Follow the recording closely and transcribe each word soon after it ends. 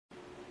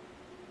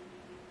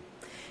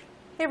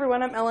Hey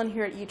everyone, I'm Ellen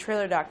here at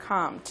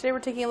etrailer.com. Today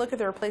we're taking a look at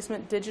the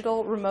replacement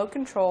digital remote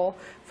control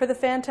for the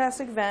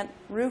Fan-Tastic vent,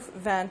 roof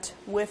vent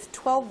with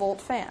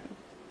 12-volt fan.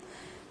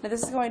 Now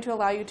this is going to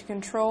allow you to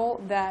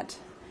control that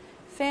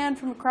fan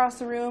from across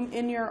the room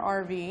in your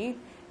RV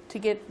to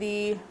get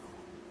the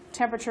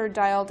temperature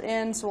dialed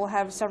in. So we'll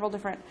have several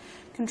different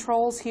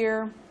controls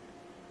here.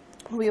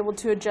 We'll be able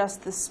to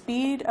adjust the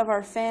speed of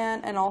our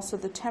fan and also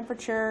the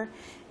temperature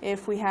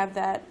if we have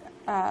that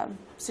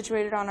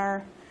situated on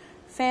our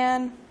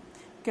fan.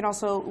 You can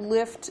also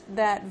lift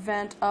that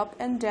vent up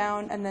and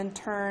down and then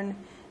turn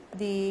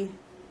the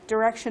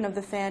direction of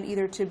the fan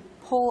either to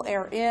pull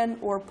air in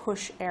or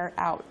push air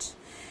out.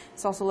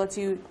 This also lets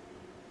you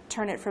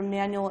turn it from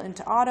manual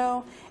into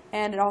auto,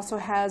 and it also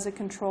has a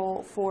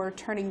control for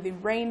turning the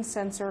rain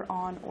sensor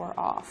on or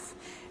off.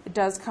 It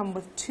does come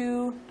with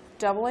two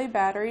AA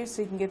batteries,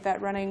 so you can get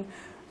that running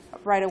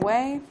right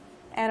away.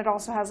 And it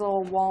also has a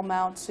little wall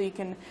mount, so you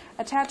can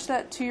attach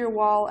that to your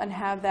wall and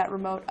have that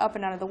remote up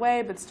and out of the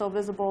way, but still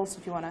visible. So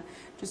if you want to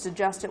just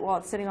adjust it while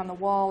it's sitting on the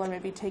wall, or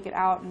maybe take it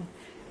out and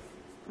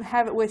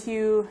have it with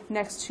you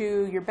next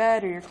to your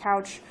bed or your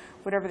couch,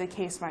 whatever the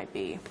case might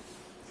be.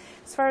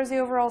 As far as the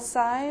overall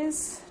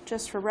size,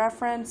 just for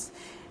reference,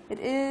 it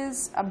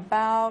is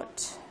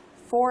about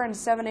 4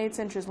 7/8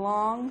 inches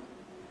long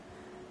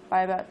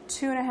by about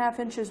 2.5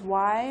 inches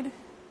wide.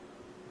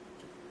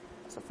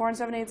 So 4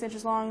 7/8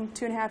 inches long,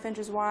 2.5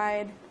 inches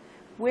wide.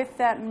 With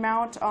that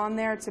mount on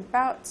there, it's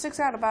sticks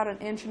out about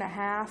 1.5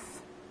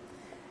 inches.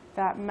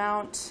 That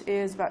mount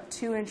is about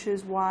 2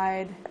 inches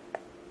wide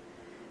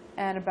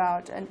and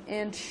about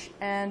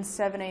 1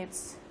 7/8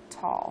 inches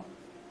tall.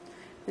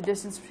 The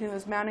distance between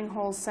those mounting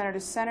holes center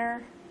to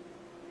center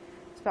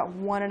is about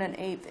 1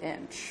 1/8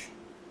 inches.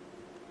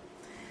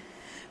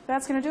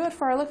 That's going to do it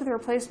for our look at the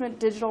replacement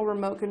digital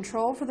remote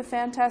control for the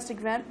Fan-Tastic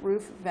vent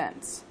roof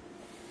vents.